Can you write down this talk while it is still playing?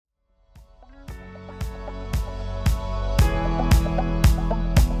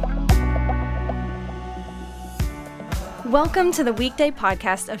Welcome to the Weekday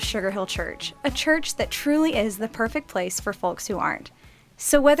podcast of Sugar Hill Church, a church that truly is the perfect place for folks who aren't.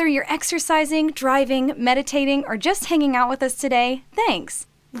 So whether you're exercising, driving, meditating, or just hanging out with us today, thanks.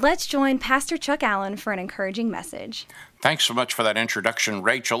 Let's join Pastor Chuck Allen for an encouraging message. Thanks so much for that introduction,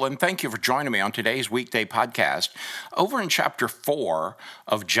 Rachel, and thank you for joining me on today's Weekday podcast. Over in chapter 4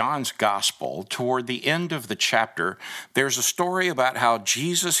 of John's Gospel, toward the end of the chapter, there's a story about how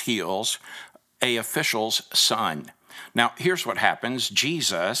Jesus heals an official's son. Now, here's what happens.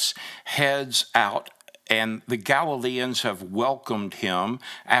 Jesus heads out, and the Galileans have welcomed him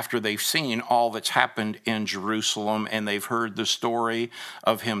after they've seen all that's happened in Jerusalem, and they've heard the story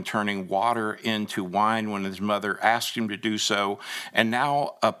of him turning water into wine when his mother asked him to do so. And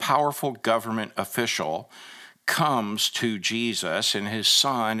now a powerful government official comes to Jesus, and his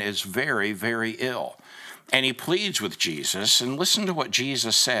son is very, very ill. And he pleads with Jesus, and listen to what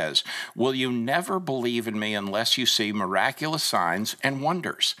Jesus says. Will you never believe in me unless you see miraculous signs and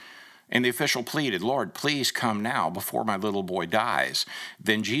wonders? And the official pleaded, Lord, please come now before my little boy dies.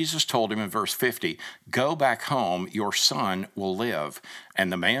 Then Jesus told him in verse 50, go back home, your son will live.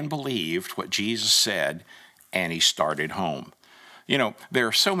 And the man believed what Jesus said, and he started home. You know, there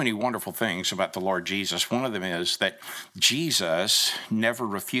are so many wonderful things about the Lord Jesus. One of them is that Jesus never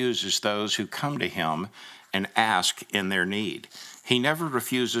refuses those who come to him and ask in their need. He never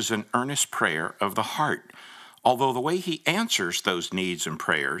refuses an earnest prayer of the heart, although the way he answers those needs and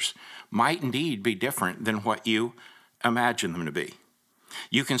prayers might indeed be different than what you imagine them to be.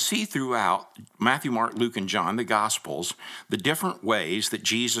 You can see throughout Matthew, Mark, Luke, and John, the Gospels, the different ways that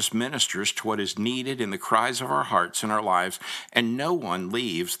Jesus ministers to what is needed in the cries of our hearts and our lives, and no one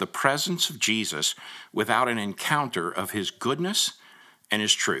leaves the presence of Jesus without an encounter of his goodness and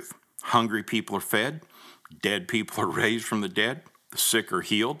his truth. Hungry people are fed, dead people are raised from the dead, the sick are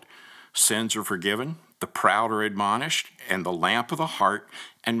healed, sins are forgiven, the proud are admonished, and the lamp of the heart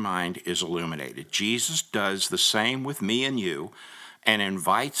and mind is illuminated. Jesus does the same with me and you, and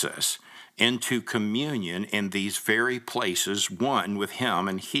invites us into communion in these very places, one with him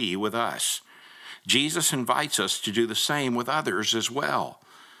and he with us. Jesus invites us to do the same with others as well.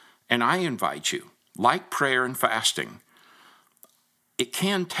 And I invite you, like prayer and fasting, it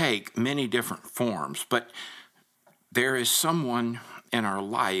can take many different forms, but there is someone in our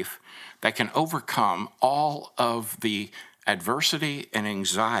life that can overcome all of the adversity and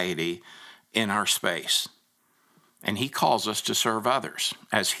anxiety in our space. And he calls us to serve others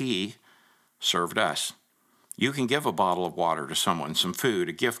as he served us. You can give a bottle of water to someone, some food,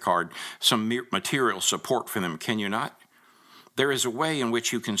 a gift card, some material support for them, can you not? There is a way in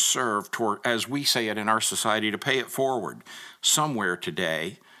which you can serve toward, as we say it in our society, to pay it forward. Somewhere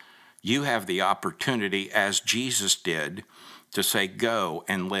today, you have the opportunity, as Jesus did, to say, go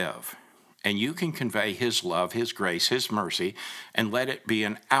and live. And you can convey his love, his grace, his mercy, and let it be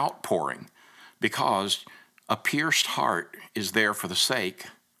an outpouring, because a pierced heart is there for the sake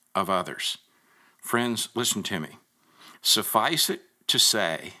of others. Friends, listen to me. Suffice it to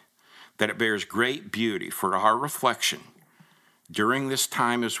say that it bears great beauty for our reflection during this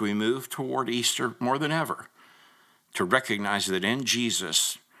time as we move toward Easter more than ever, to recognize that in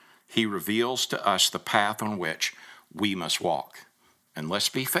Jesus, he reveals to us the path on which we must walk. And let's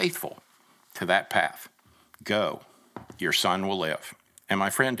be faithful to that path. Go, your son will live. And my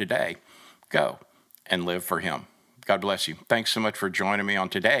friend, today, go and live for him. God bless you. Thanks so much for joining me on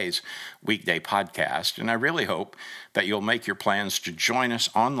today's Weekday podcast. And I really hope that you'll make your plans to join us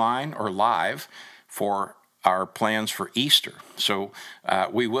online or live for our plans for Easter. So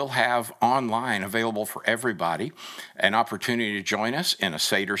we will have online available for everybody an opportunity to join us in a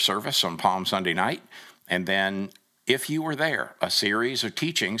Seder service on Palm Sunday night. And then, if you were there, a series of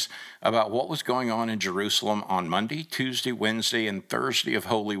teachings about what was going on in Jerusalem on Monday, Tuesday, Wednesday, and Thursday of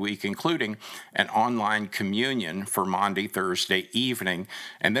Holy Week, including an online communion for Monday, Thursday evening,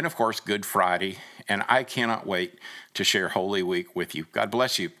 and then, of course, Good Friday. And I cannot wait to share Holy Week with you. God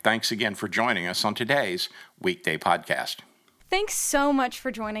bless you. Thanks again for joining us on today's Weekday podcast. Thanks so much for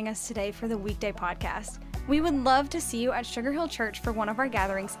joining us today for the Weekday podcast. We would love to see you at Sugar Hill Church for one of our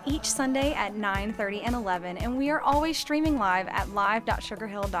gatherings each Sunday at 9:30 and 11, and we are always streaming live at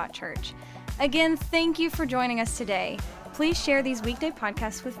live.sugarhill.church. Again, thank you for joining us today. Please share these Weekday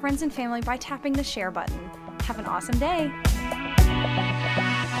podcasts with friends and family by tapping the share button. Have an awesome day.